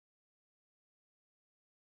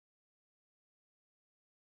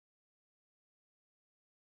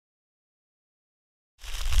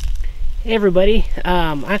Hey everybody,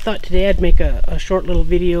 I thought today I'd make a short little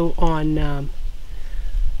video on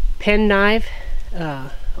penknife,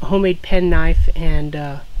 a homemade penknife,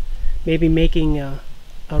 and maybe making a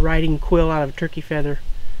writing quill out of a turkey feather,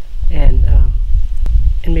 and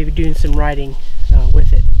maybe doing some writing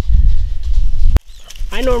with it.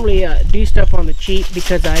 I normally do stuff on the cheap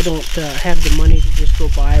because I don't have the money to just go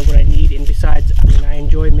buy what I need, and besides, I mean, I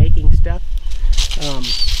enjoy making stuff.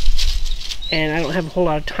 And I don't have a whole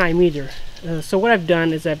lot of time either. So what I've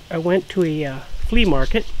done is I went to a flea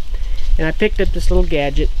market and I picked up this little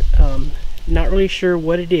gadget. Not really sure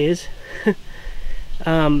what it is,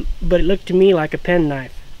 but it looked to me like a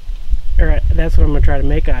penknife. Or that's what I'm going to try to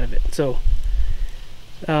make out of it. So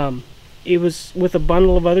it was with a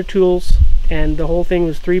bundle of other tools, and the whole thing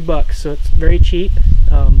was $3, so it's very cheap.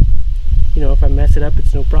 You know, if I mess it up,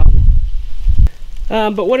 it's no problem.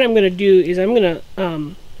 But what I'm going to do is I'm going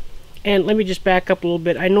to and let me just back up a little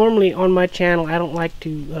bit. I normally, on my channel, I don't like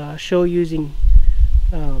to show using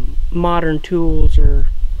modern tools or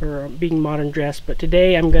being modern dressed, but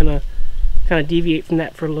today I'm gonna kind of deviate from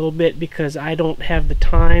that for a little bit because I don't have the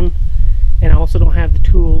time, and I also don't have the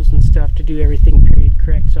tools and stuff to do everything period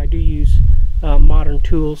correct. So I do use modern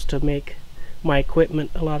tools to make my equipment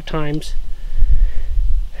a lot of times.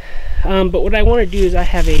 But what I want to do is I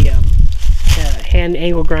have a hand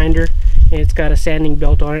angle grinder, and it's got a sanding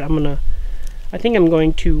belt on it. I think I'm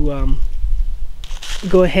going to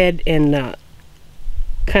go ahead and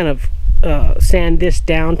kind of sand this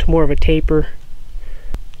down to more of a taper.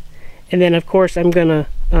 And then of course I'm gonna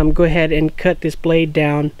go ahead and cut this blade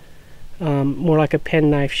down more like a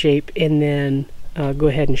penknife shape, and then go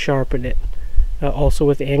ahead and sharpen it also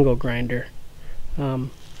with the angle grinder.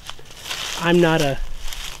 I'm not a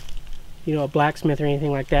blacksmith or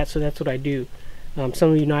anything like that, so that's what I do.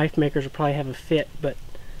 Some of you knife makers will probably have a fit, but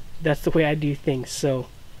that's the way I do things. So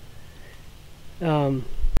I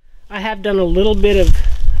have done a little bit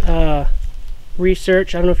of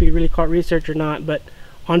research. I don't know if you really call it research or not, but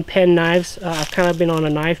on pen knives, I've kind of been on a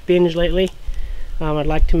knife binge lately. I'd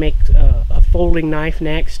like to make a folding knife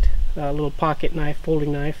next, a little pocket knife,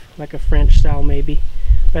 folding knife, like a French style maybe.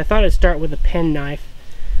 But I thought I'd start with a pen knife.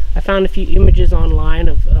 I found a few images online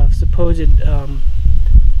of supposed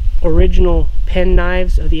original pen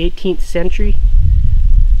knives of the 18th century.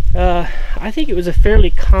 I think it was a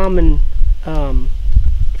fairly common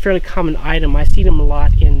item. I see them a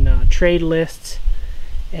lot in trade lists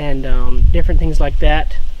and different things like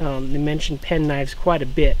that. They mention pen knives quite a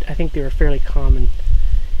bit. I think they were fairly common,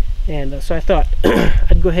 and so I thought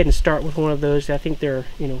I'd go ahead and start with one of those. I think they're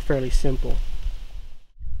fairly simple.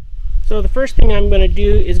 So the first thing I'm going to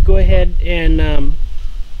do is go ahead and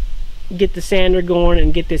get the sander going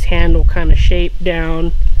and get this handle kind of shaped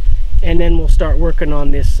down, and then we'll start working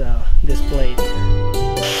on this this blade.